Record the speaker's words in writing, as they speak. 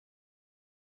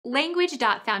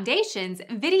Language.Foundation's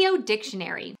Video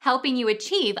Dictionary, helping you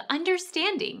achieve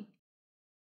understanding.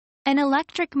 An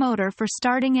electric motor for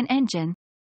starting an engine.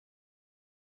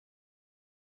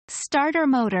 Starter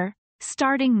motor,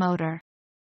 starting motor.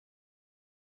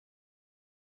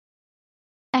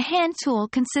 A hand tool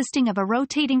consisting of a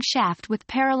rotating shaft with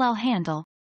parallel handle.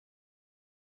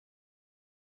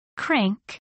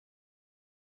 Crank.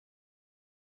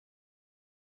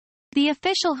 The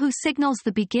official who signals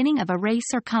the beginning of a race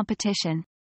or competition.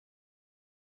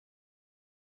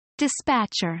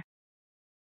 Dispatcher.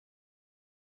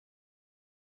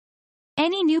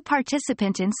 Any new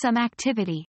participant in some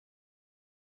activity.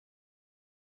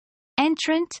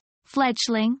 Entrant,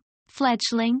 fledgling,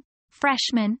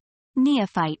 freshman,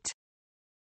 neophyte.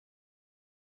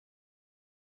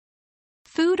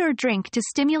 Food or drink to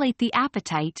stimulate the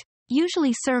appetite,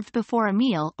 usually served before a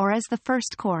meal or as the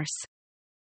first course.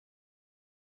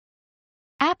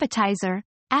 Appetizer,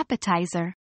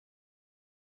 appetizer.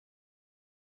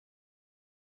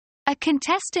 A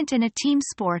contestant in a team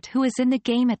sport who is in the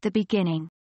game at the beginning.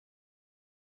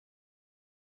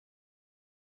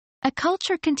 A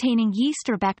culture containing yeast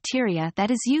or bacteria that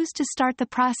is used to start the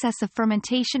process of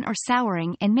fermentation or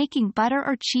souring and making butter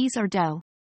or cheese or dough.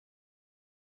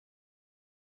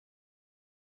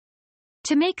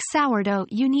 To make sourdough,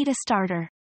 you need a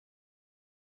starter.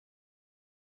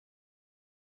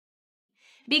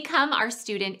 Become our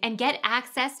student and get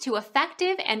access to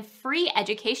effective and free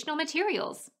educational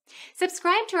materials.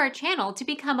 Subscribe to our channel to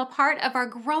become a part of our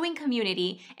growing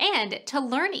community and to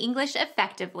learn English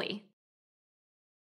effectively.